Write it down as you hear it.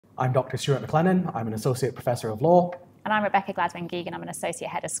I'm Dr. Stuart McLennan. I'm an Associate Professor of Law. And I'm Rebecca Gladwin-Geoghegan. I'm an Associate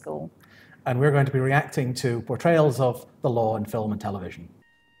Head of School. And we're going to be reacting to portrayals of the law in film and television.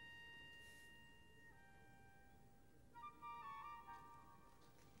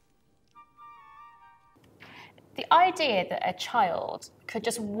 The idea that a child could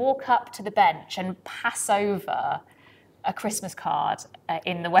just walk up to the bench and pass over a Christmas card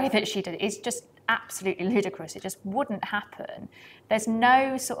in the way that she did is just absolutely ludicrous. It just wouldn't happen. There's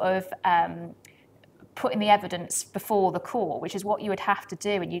no sort of putting the evidence before the court, which is what you would have to do,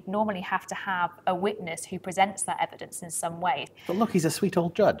 and you'd normally have to have a witness who presents that evidence in some way. But look, he's a sweet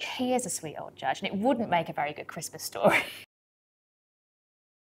old judge. He is a sweet old judge, and it wouldn't make a very good Christmas story.